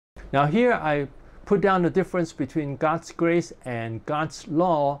Now here I put down the difference between God's grace and God's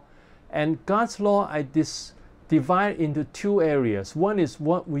law. And God's law I divide into two areas. One is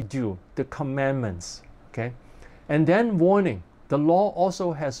what we do, the commandments, okay? And then warning. The law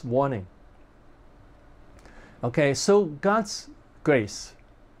also has warning. Okay, so God's grace,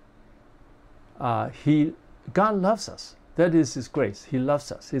 God loves us. That is His grace. He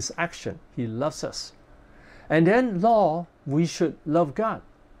loves us. His action, He loves us. And then law, we should love God.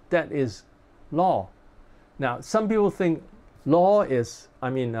 That is law. Now, some people think law is,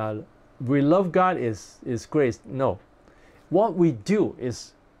 we love God is grace. No. What we do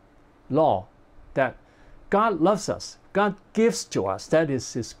is law. That God loves us. God gives to us. That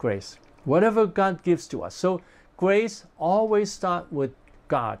is His grace. Whatever God gives to us. So grace always starts with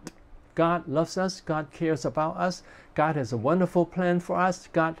God. God loves us. God cares about us. God has a wonderful plan for us.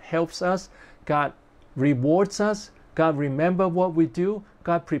 God helps us. God rewards us. God remembers what we do.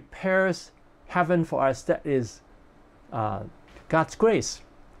 God prepares heaven for us. That is God's grace.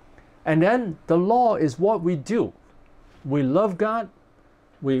 And then the law is what we do. We love God.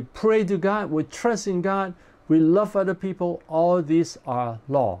 We pray to God. We trust in God. We love other people. All these are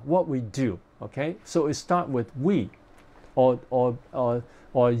law, what we do. Okay? So it starts with we, or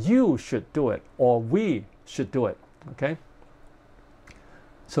you should do it, or we should do it. Okay?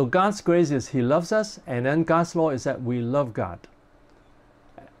 So God's grace is He loves us, and then God's law is that we love God.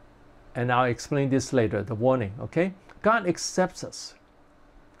 And I'll explain this later, the warning. Okay? God accepts us.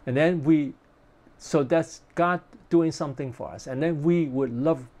 And then so that's God doing something for us. And then we would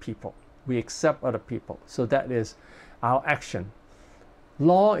love people. We accept other people. So that is our action.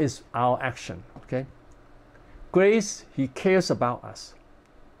 Law is our action. Okay? Grace, He cares about us.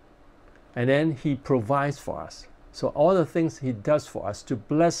 And then He provides for us. So all the things He does for us to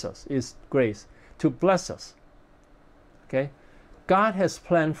bless us is grace. To bless us. Okay? God has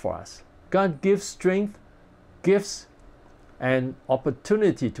planned for us. God gives strength, gifts, and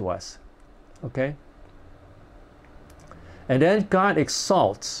opportunity to us. Okay? And then God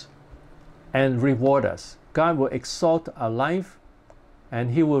exalts and reward us. God will exalt our life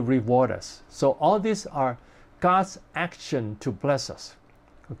and He will reward us. So all these are God's action to bless us.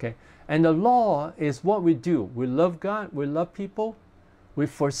 Okay? And the law is what we do. We love God, we love people, we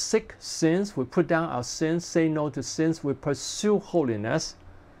forsake sins, we put down our sins, say no to sins, we pursue holiness,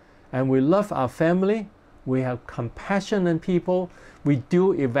 and we love our family, we have compassion on people, we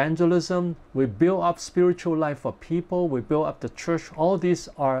do evangelism, we build up spiritual life for people, we build up the church. All these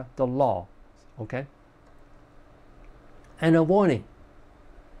are the law. Okay? And a warning.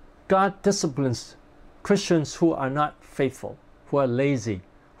 God disciplines Christians who are not faithful, who are lazy,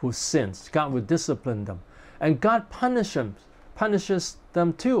 who sins. God will discipline them. And God punishes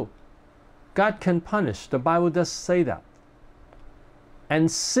them too. God can punish. The Bible does say that. And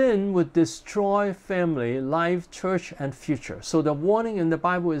sin would destroy family, life, church, and future. So the warning in the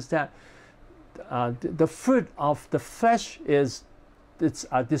Bible is that the fruit of the flesh is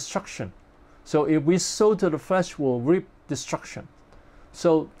destruction. So if we sow to the flesh, we'll reap destruction.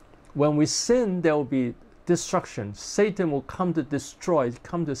 So when we sin, there will be destruction. Satan will come to destroy,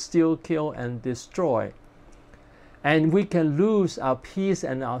 come to steal, kill, and destroy. And we can lose our peace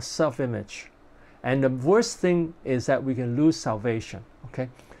and our self-image. And the worst thing is that we can lose salvation. Okay?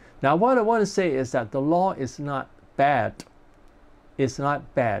 Now what I want to say is that the law is not bad. It's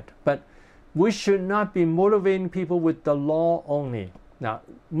not bad. But we should not be motivating people with the law only. Now,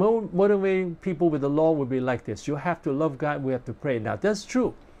 motivating people with the law would be like this. You have to love God, we have to pray. Now, that's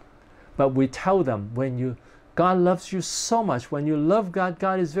true. But we tell them, God loves you so much. When you love God,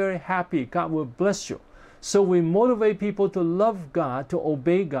 God is very happy. God will bless you. So we motivate people to love God, to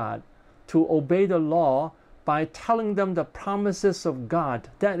obey the law by telling them the promises of God.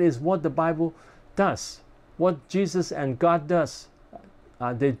 That is what the Bible does. What Jesus and God does.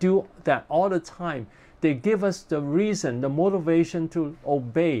 They do that all the time. They give us the reason, the motivation to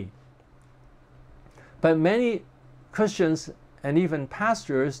obey. But many Christians and even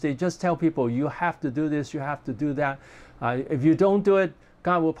pastors, they just tell people, you have to do this, you have to do that. If you don't do it,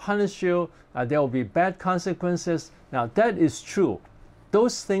 God will punish you. There will be bad consequences. Now that is true.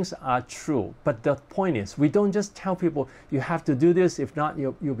 Those things are true. But the point is, we don't just tell people, you have to do this, if not,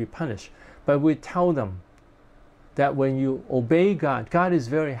 you'll be punished. But we tell them that when you obey God, God is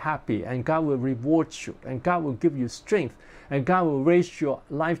very happy and God will reward you and God will give you strength and God will raise your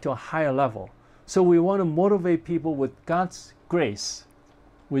life to a higher level. So we want to motivate people with God's grace.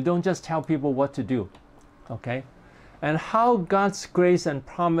 We don't just tell people what to do. Okay? And how God's grace and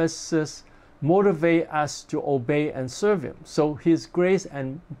promises motivate us to obey and serve Him. So His grace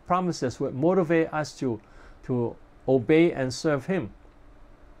and promises will motivate us to obey and serve Him.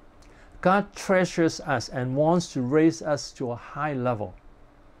 God treasures us and wants to raise us to a high level.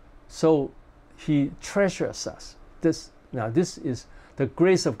 So He treasures us. This is the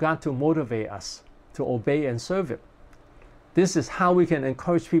grace of God to motivate us to obey and serve Him. This is how we can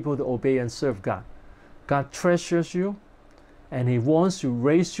encourage people to obey and serve God. God treasures you, and He wants to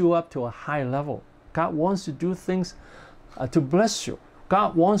raise you up to a high level. God wants to do things to bless you.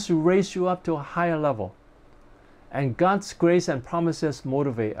 God wants to raise you up to a higher level. And God's grace and promises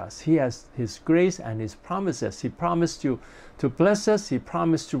motivate us. He has His grace and His promises. He promised to bless us. He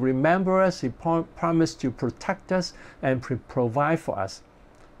promised to remember us. He promised to protect us and provide for us.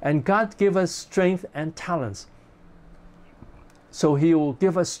 And God gave us strength and talents. So He will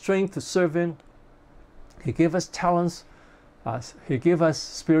give us strength to serve Him. He gave us talents. He gave us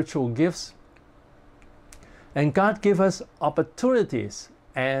spiritual gifts. And God gave us opportunities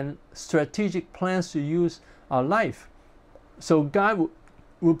and strategic plans to use our life. So God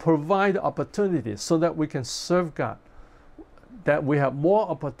will provide opportunities so that we can serve God, that we have more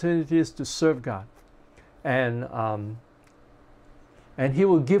opportunities to serve God. And He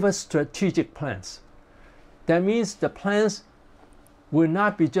will give us strategic plans. That means the plans will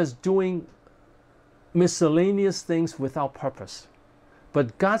not be just doing miscellaneous things without purpose.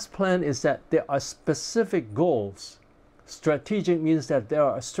 But God's plan is that there are specific goals. Strategic means that there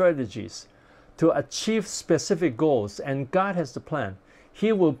are strategies to achieve specific goals, and God has the plan.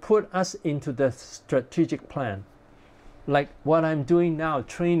 He will put us into the strategic plan. Like what I'm doing now,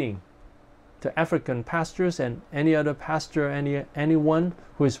 training the African pastors and any other pastor, anyone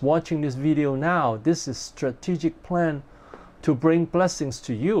who is watching this video now. This is strategic plan to bring blessings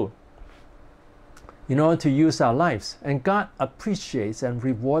to you in order to use our lives. And God appreciates and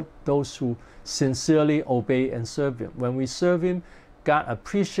rewards those who sincerely obey and serve Him. When we serve Him, God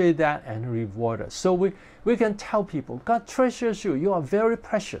appreciates that and rewards us. So we can tell people, God treasures you. You are very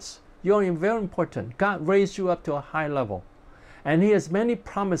precious. You are very important. God raised you up to a high level. And He has many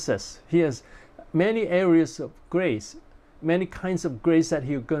promises. He has many areas of grace, many kinds of grace that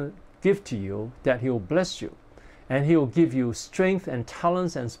He will give to you, that He will bless you. And He will give you strength and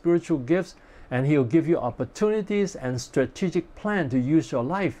talents and spiritual gifts. And He will give you opportunities and strategic plan to use your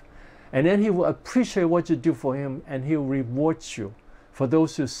life. And then He will appreciate what you do for Him, and He will reward you for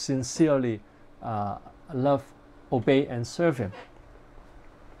those who sincerely love, obey, and serve Him.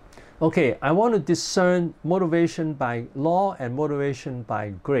 Okay, I want to discern motivation by law and motivation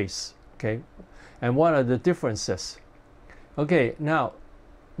by grace. Okay, and what are the differences? Okay, now,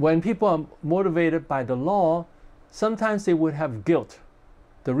 when people are motivated by the law, sometimes they would have guilt.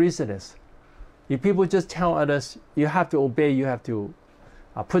 The reason is, if people just tell others, you have to obey, you have to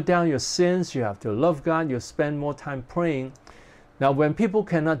put down your sins, you have to love God, you spend more time praying. Now, when people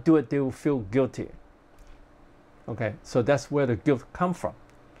cannot do it, they will feel guilty. Okay, so that's where the guilt comes from.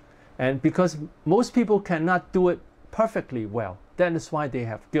 And because most people cannot do it perfectly well, that is why they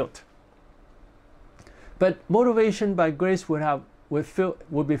have guilt. But motivation by grace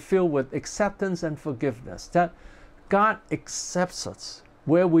would be filled with acceptance and forgiveness. That God accepts us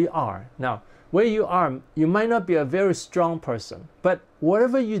where we are. Now, where you are, you might not be a very strong person, but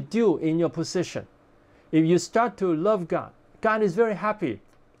whatever you do in your position, if you start to love God, God is very happy.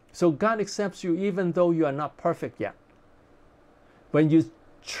 So God accepts you even though you are not perfect yet. When you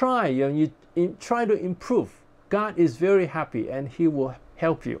try and you try to improve, God is very happy and He will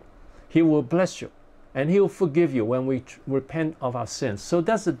help you. He will bless you and He will forgive you when we repent of our sins. So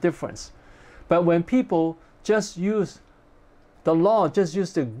that's the difference. But when people just use the law, just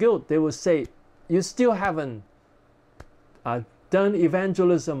use the guilt, they will say, you still haven't done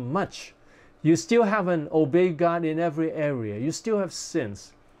evangelism much. You still haven't obeyed God in every area. You still have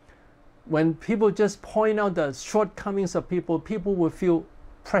sins. When people just point out the shortcomings of people, people will feel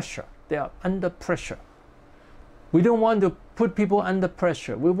pressure. They are under pressure. We don't want to put people under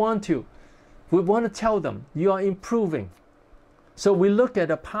pressure. We want to tell them, you are improving. So we look at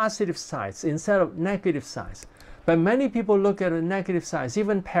the positive sides instead of negative sides. But many people look at the negative sides,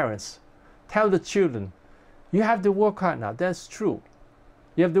 even parents. Tell the children, you have to work hard now. That's true.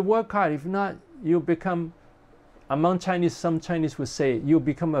 You have to work hard. If not, you become, among Chinese, some Chinese would say, you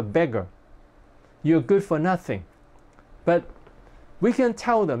become a beggar. You're good for nothing. But we can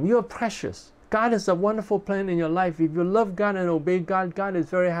tell them, you're precious. God has a wonderful plan in your life. If you love God and obey God, God is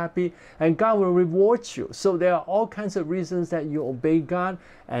very happy and God will reward you. So there are all kinds of reasons that you obey God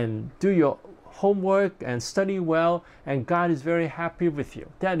and do your homework and study well, and God is very happy with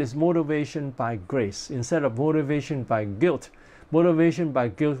you. That is motivation by grace instead of motivation by guilt. Motivation by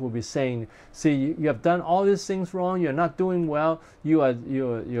guilt will be saying, see, you have done all these things wrong, you're not doing well,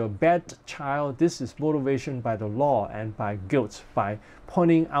 you're a bad child. This is motivation by the law and by guilt, by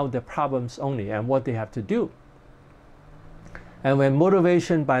pointing out the problems only and what they have to do. And when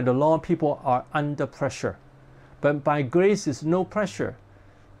motivation by the law, people are under pressure. But by grace is no pressure.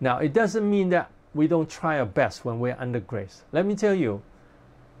 Now, it doesn't mean that we don't try our best when we're under grace. Let me tell you,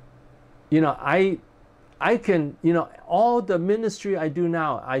 I can, all the ministry I do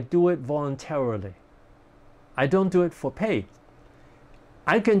now, I do it voluntarily. I don't do it for pay.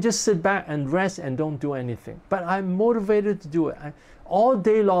 I can just sit back and rest and don't do anything. But I'm motivated to do it. All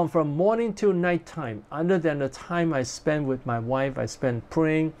day long, from morning till night time, other than the time I spend with my wife, I spend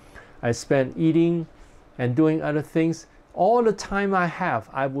praying, I spend eating and doing other things. All the time I have,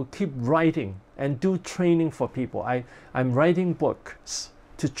 I will keep writing and do training for people. I'm writing books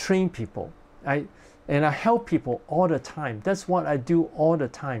to train people. And I help people all the time. That's what I do all the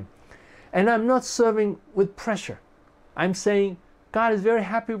time. And I'm not serving with pressure. I'm saying, God is very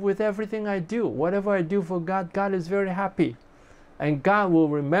happy with everything I do. Whatever I do for God, God is very happy. And God will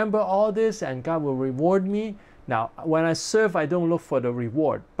remember all this and God will reward me. Now, when I serve, I don't look for the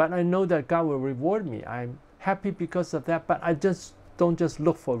reward. But I know that God will reward me. I'm happy because of that. But I just don't just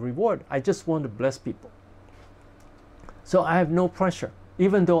look for reward. I just want to bless people. So I have no pressure,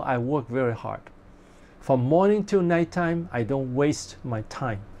 even though I work very hard. From morning till nighttime, I don't waste my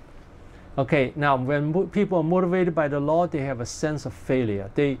time. Okay, now when people are motivated by the law, they have a sense of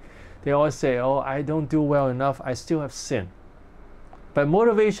failure. They always say, oh, I don't do well enough, I still have sin. But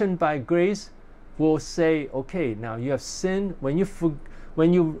motivation by grace will say, okay, now you have sinned. When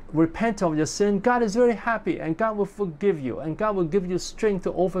you repent of your sin, God is very happy and God will forgive you and God will give you strength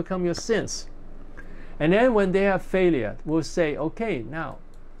to overcome your sins. And then when they have failure, we'll say, okay, now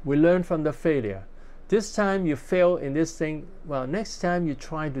we learn from the failure. This time you fail in this thing, well, next time you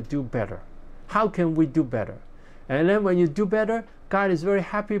try to do better. How can we do better? And then when you do better, God is very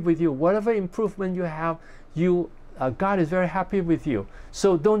happy with you. Whatever improvement you have, God is very happy with you.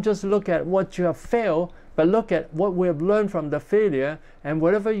 So don't just look at what you have failed, but look at what we have learned from the failure, and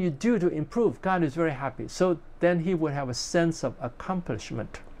whatever you do to improve, God is very happy. So then He would have a sense of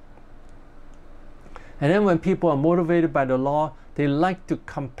accomplishment. And then when people are motivated by the law, they like to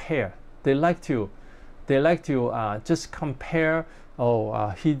compare. They like to just compare.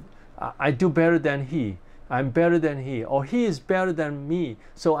 Oh, I do better than he. I'm better than he, or he is better than me.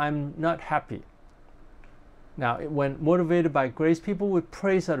 So I'm not happy. Now, when motivated by grace, people would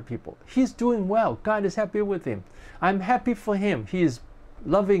praise other people. He's doing well. God is happy with him. I'm happy for him. He is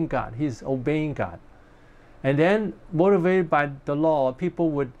loving God. He's obeying God. And then, motivated by the law, people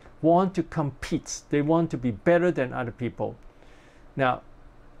would want to compete. They want to be better than other people. Now,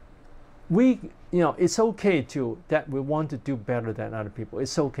 it's okay that we want to do better than other people.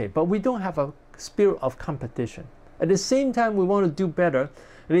 It's okay. But we don't have a spirit of competition. At the same time, we want to do better.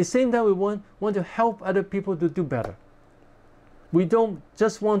 At the same time, we want to help other people to do better. We don't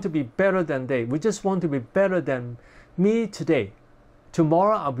just want to be better than they. We just want to be better than me today.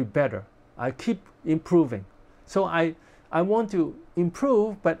 Tomorrow, I'll be better. I keep improving. So I want to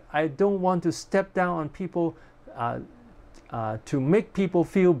improve, but I don't want to step down on people to make people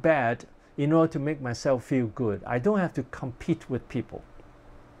feel bad in order to make myself feel good. I don't have to compete with people.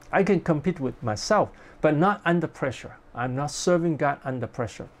 I can compete with myself, but not under pressure. I'm not serving God under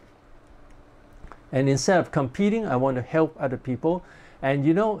pressure. And instead of competing, I want to help other people. And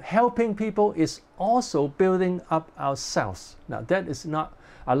helping people is also building up ourselves. Now, that is not,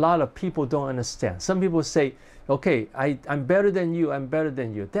 a lot of people don't understand. Some people say, okay, I'm better than you, I'm better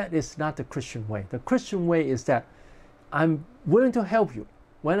than you. That is not the Christian way. The Christian way is that I'm willing to help you.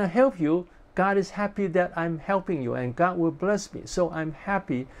 When I help you, God is happy that I'm helping you and God will bless me. So I'm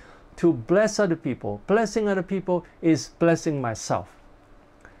happy to bless other people. Blessing other people is blessing myself.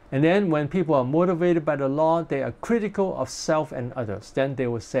 And then when people are motivated by the law, they are critical of self and others. Then they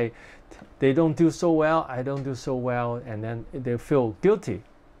will say, they don't do so well, I don't do so well, and then they feel guilty.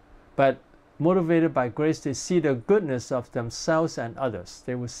 But motivated by grace, they see the goodness of themselves and others.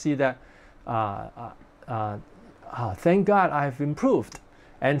 They will see that, thank God I have improved.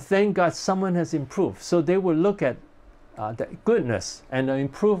 And thank God someone has improved. So they will look at the goodness and the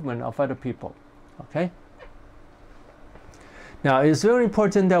improvement of other people. Okay? Now, it's very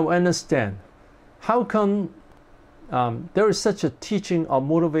important that we understand how come there is such a teaching of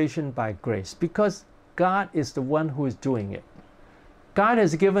motivation by grace. Because God is the one who is doing it. God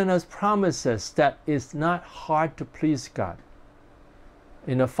has given us promises that it's not hard to please God.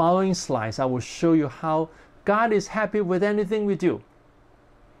 In the following slides, I will show you how God is happy with anything we do.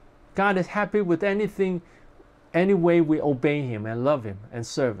 God is happy with anything any way we obey Him and love Him and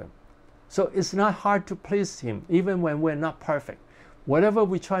serve Him. So it's not hard to please Him, even when we're not perfect. Whatever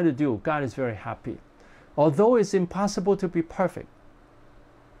we try to do, God is very happy. Although it's impossible to be perfect,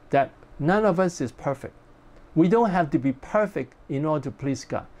 that none of us is perfect. We don't have to be perfect in order to please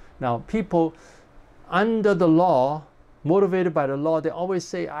God. Now, people under the law, motivated by the law, they always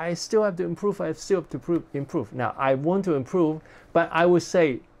say, I still have to improve, I still have to improve. Now, I want to improve, but I would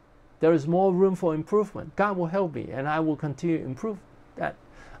say there is more room for improvement. God will help me, and I will continue to improve that.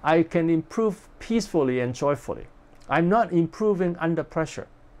 I can improve peacefully and joyfully. I'm not improving under pressure.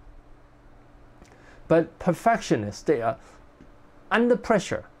 But perfectionists, they are under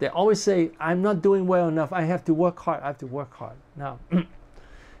pressure. They always say, I'm not doing well enough. I have to work hard. I have to work hard. Now,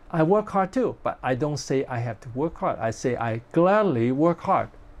 I work hard too, but I don't say I have to work hard. I say I gladly work hard.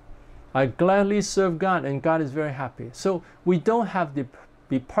 I gladly serve God, and God is very happy. So we don't have to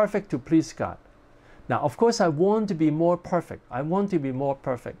be perfect to please God. Now, of course, I want to be more perfect. I want to be more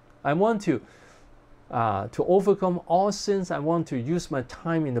perfect. I want to overcome all sins. I want to use my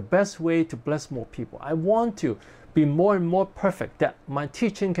time in the best way to bless more people. I want to be more and more perfect, that my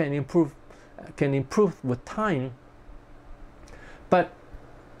teaching can improve with time. But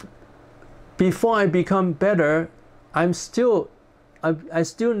before I become better, I still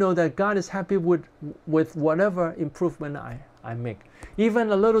know that God is happy with whatever improvement I make.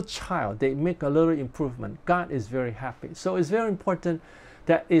 Even a little child, they make a little improvement. God is very happy. So it's very important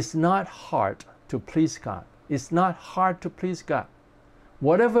that it's not hard to please God. It's not hard to please God.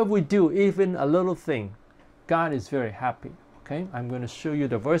 Whatever we do, even a little thing, God is very happy. Okay, I'm going to show you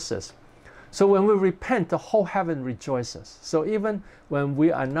the verses. So when we repent, the whole heaven rejoices. So even when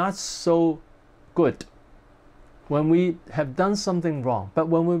we are not so good, when we have done something wrong, but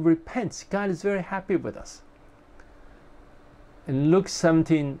when we repent, God is very happy with us. In Luke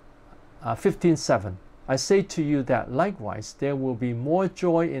 15:7, I say to you that likewise there will be more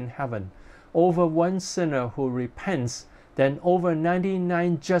joy in heaven over one sinner who repents than over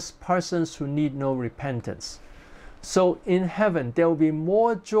 99 just persons who need no repentance. So in heaven, there will be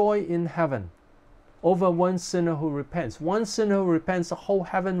more joy in heaven over one sinner who repents. One sinner who repents, the whole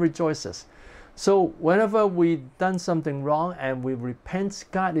heaven rejoices. So whenever we've done something wrong and we repent,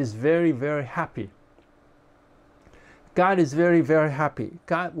 God is very, very happy. God is very, very happy.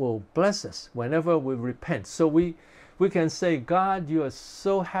 God will bless us whenever we repent. So we can say, God, you are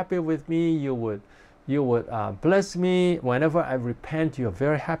so happy with me. You would bless me. Whenever I repent, you are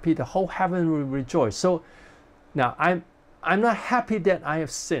very happy. The whole heaven will rejoice. So now I'm not happy that I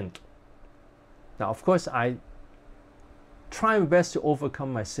have sinned. Now, of course, I try my best to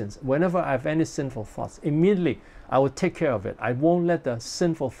overcome my sins. Whenever I have any sinful thoughts, immediately I will take care of it. I won't let the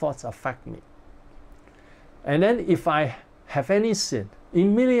sinful thoughts affect me. And then if I have any sin,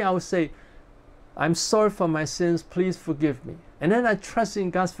 immediately I will say, I'm sorry for my sins, please forgive me. And then I trust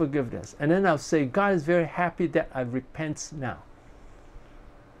in God's forgiveness. And then I'll say, God is very happy that I repent now.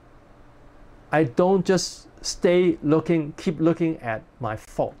 I don't just keep looking at my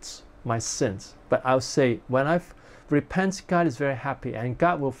faults, my sins. But I'll say, when I repent, God is very happy, and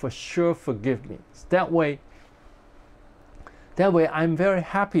God will for sure forgive me. That way I'm very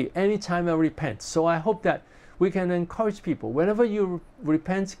happy anytime I repent. So I hope that we can encourage people. Whenever you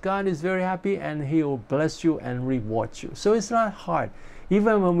repent, God is very happy, and He will bless you and reward you. So it's not hard.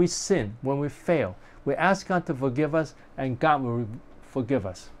 Even when we sin, when we fail, we ask God to forgive us, and God will forgive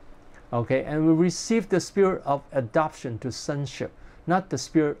us. Okay, and we receive the spirit of adoption to sonship, not the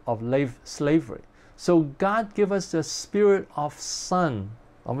spirit of slavery. So God give us the spirit of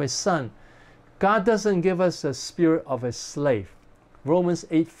a son. God doesn't give us the spirit of a slave. Romans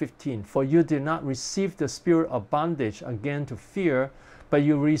 8:15, for you did not receive the spirit of bondage again to fear, but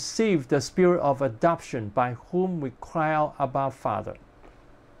you received the spirit of adoption, by whom we cry out, Abba, Father.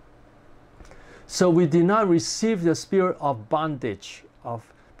 So we did not receive the spirit of bondage,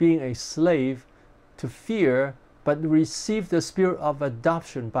 of being a slave to fear, but receive the spirit of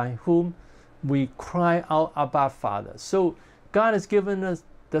adoption, by whom we cry out, Abba, Father. So God has given us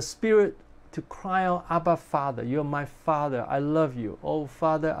the spirit to cry out, Abba, Father. You're my Father. I love you. Oh,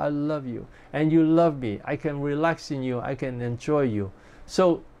 Father, I love you. And you love me. I can relax in you. I can enjoy you.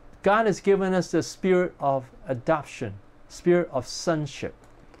 So God has given us the spirit of adoption, spirit of sonship.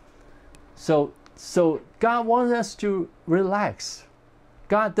 So God wants us to relax.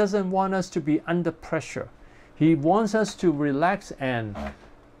 God doesn't want us to be under pressure. He wants us to relax and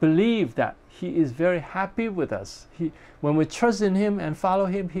believe that He is very happy with us. When we trust in Him and follow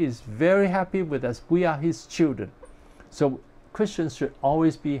Him, He is very happy with us. We are His children. So Christians should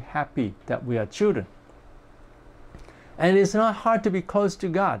always be happy that we are children. And it's not hard to be close to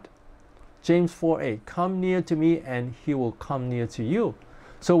God. James 4:8, come near to me and he will come near to you.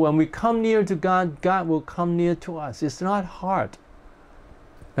 So when we come near to God, God will come near to us. It's not hard.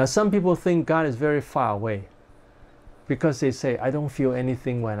 Now some people think God is very far away because they say, I don't feel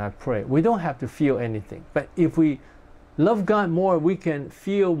anything when I pray. We don't have to feel anything. But if we love God more, we can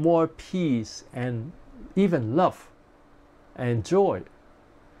feel more peace and even love and joy.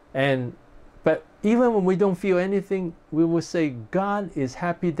 But even when we don't feel anything, we will say, God is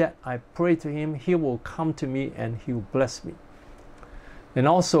happy that I pray to him. He will come to me and he will bless me. And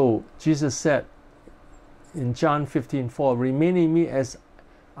also, Jesus said in John 15:4, remain in me as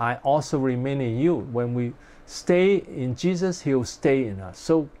I also remain in you. When we stay in Jesus, he'll stay in us.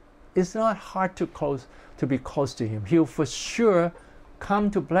 So it's not hard to be close to him. He'll for sure come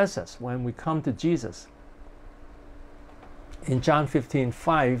to bless us when we come to Jesus. In John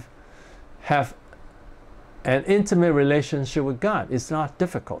 15:5, have an intimate relationship with God. It's not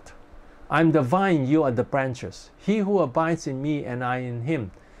difficult. I'm the vine, you are the branches. He who abides in me and I in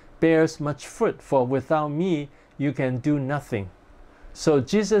him bears much fruit, for without me you can do nothing. So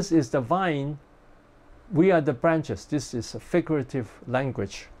Jesus is the vine, we are the branches. This is a figurative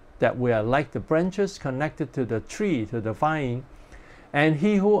language, that we are like the branches connected to the tree, to the vine. And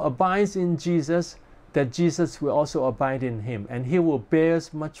he who abides in Jesus, that Jesus will also abide in him, and he will bear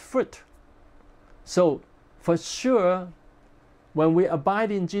much fruit. So for sure, when we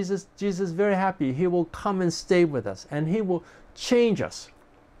abide in Jesus, Jesus is very happy. He will come and stay with us, and he will change us.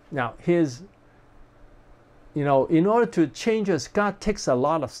 Now, in order to change us, God takes a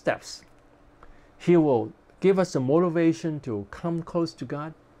lot of steps. He will give us the motivation to come close to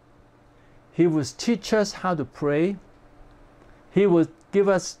God. He will teach us how to pray. He will give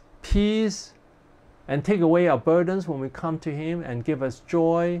us peace and take away our burdens when we come to him and give us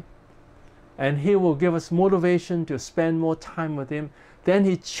joy. And he will give us motivation to spend more time with him. Then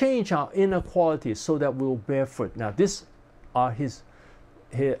he changes our inner qualities so that we will bear fruit. Now, these are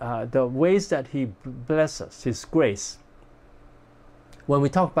the ways that he blesses us, his grace. When we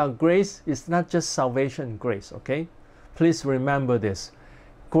talk about grace, it's not just salvation grace, okay? Please remember this.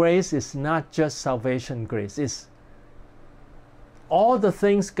 Grace is not just salvation grace. It's all the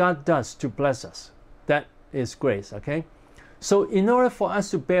things God does to bless us. That is grace, okay? So in order for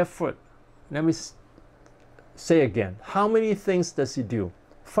us to bear fruit, let me say again, how many things does he do?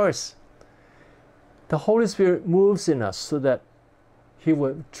 First, the Holy Spirit moves in us so that he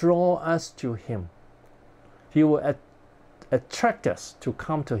will draw us to him. He will attract us to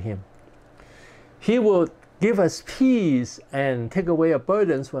come to him. He will give us peace and take away our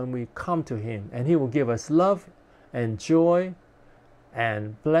burdens when we come to him. And he will give us love and joy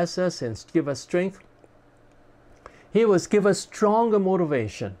and bless us and give us strength. He will give us stronger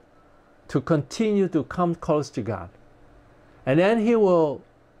motivation to continue to come close to God. And then he will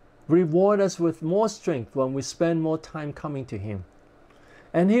reward us with more strength when we spend more time coming to him.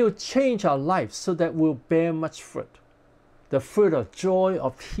 And he will change our life so that we'll bear much fruit. The fruit of joy,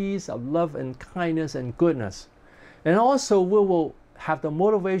 of peace, of love and kindness and goodness. And also we will have the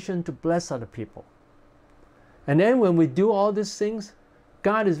motivation to bless other people. And then when we do all these things,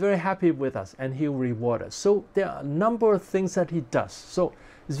 God is very happy with us and he will reward us. So there are a number of things that he does. So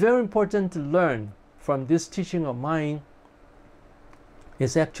it's very important to learn from this teaching of mine.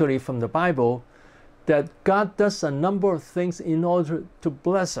 It's actually from the Bible that God does a number of things in order to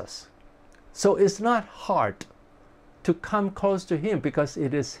bless us. So it's not hard to come close to him because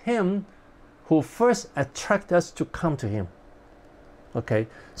it is him who first attracts us to come to him. Okay,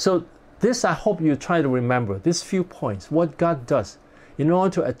 so this I hope you try to remember, these few points, what God does in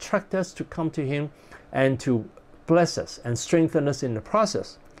order to attract us to come to him and to bless us and strengthen us in the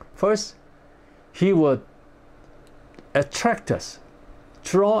process. First, he will attract us,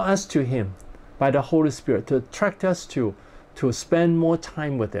 draw us to him by the Holy Spirit, to attract us to spend more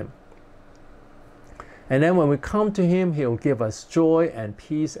time with him. And then when we come to him, he'll give us joy and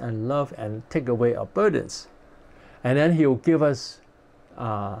peace and love and take away our burdens. And then he'll give us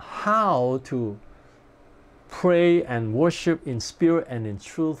how to pray and worship in spirit and in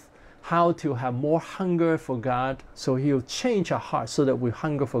truth, how to have more hunger for God. So he'll change our hearts so that we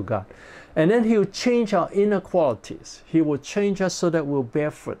hunger for God. And then he'll change our inner qualities. He will change us so that we'll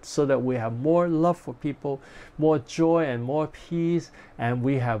bear fruit, so that we have more love for people, more joy and more peace, and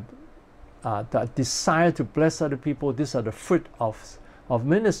we have the desire to bless other people. These are the fruit of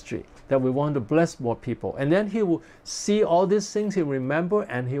ministry, that we want to bless more people. And then he will see all these things, he'll remember,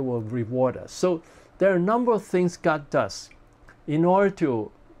 and he will reward us. So there are a number of things God does in order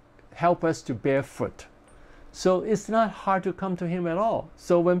to help us to bear fruit. So it's not hard to come to him at all.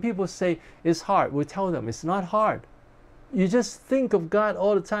 So when people say it's hard, we tell them it's not hard. you just think of God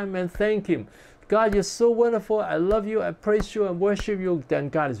all the time and thank Him. God, you're so wonderful. I love you. I praise you and worship you. Then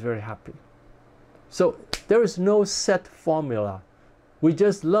God is very happy. So there is no set formula. We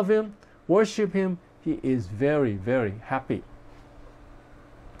just love Him, worship Him. He is very, very happy.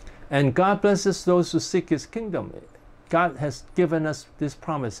 And God blesses those who seek His kingdom. God has given us these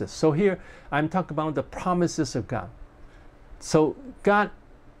promises. So here I'm talking about the promises of God. So God,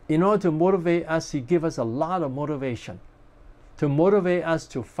 in order to motivate us, He gives us a lot of motivation to motivate us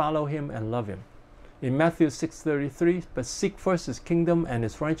to follow Him and love Him. In Matthew 6:33, but seek first His kingdom and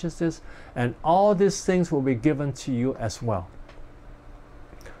His righteousness, and all these things will be given to you as well.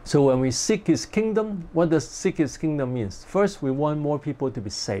 So when we seek His kingdom, what does seek His kingdom mean? First, we want more people to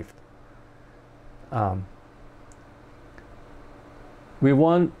be saved. We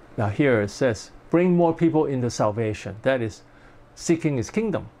want, now here it says, bring more people into salvation. That is seeking His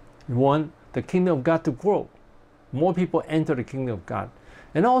kingdom. We want the kingdom of God to grow. More people enter the kingdom of God.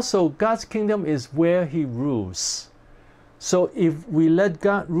 And also, God's kingdom is where He rules. So if we let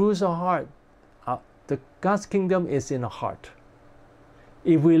God rule our heart, God's kingdom is in our heart.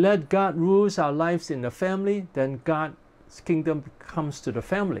 If we let God rule our lives in the family, then God's kingdom comes to the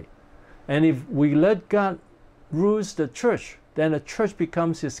family. And if we let God rule the church, then the church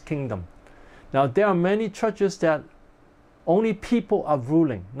becomes His kingdom. Now, there are many churches that only people are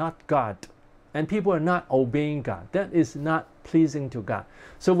ruling, not God. And people are not obeying God. That is not pleasing to God.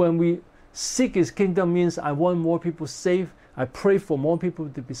 So when we seek His kingdom means I want more people saved. I pray for more people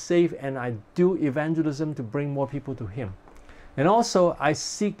to be saved, and I do evangelism to bring more people to Him. And also I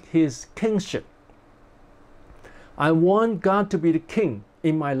seek His kingship. I want God to be the king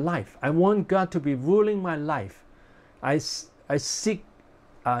in my life. I want God to be ruling my life. I seek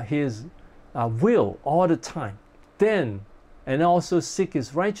His will all the time. Then, and also seek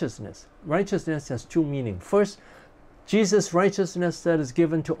His righteousness. Righteousness has two meanings. First, Jesus' righteousness that is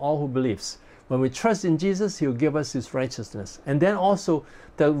given to all who believes. When we trust in Jesus, He will give us His righteousness. And then also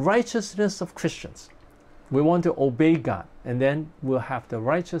the righteousness of Christians. We want to obey God, and then we'll have the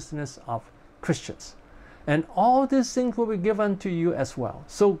righteousness of Christians. And all these things will be given to you as well.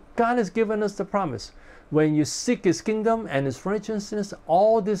 So God has given us the promise. When you seek His kingdom and His righteousness,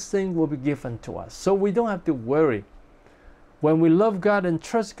 all these things will be given to us. So we don't have to worry. When we love God and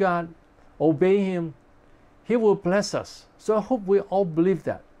trust God, obey Him, He will bless us. So I hope we all believe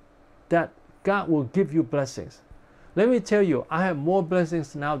that God will give you blessings. Let me tell you, I have more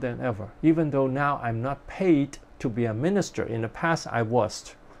blessings now than ever, even though now I'm not paid to be a minister. In the past, I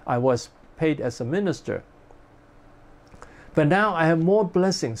was paid as a minister. But now I have more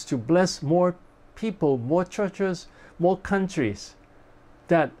blessings to bless more people, more churches, more countries.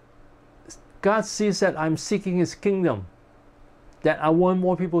 That God sees that I'm seeking His kingdom, that I want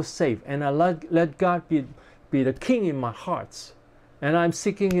more people saved, and I let God be the king in my hearts. And I'm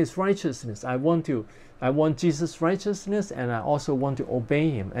seeking His righteousness. I want Jesus' righteousness, and I also want to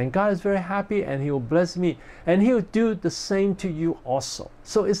obey Him. And God is very happy, and He will bless me. And He will do the same to you also.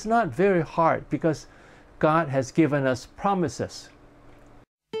 So it's not very hard, because God has given us promises.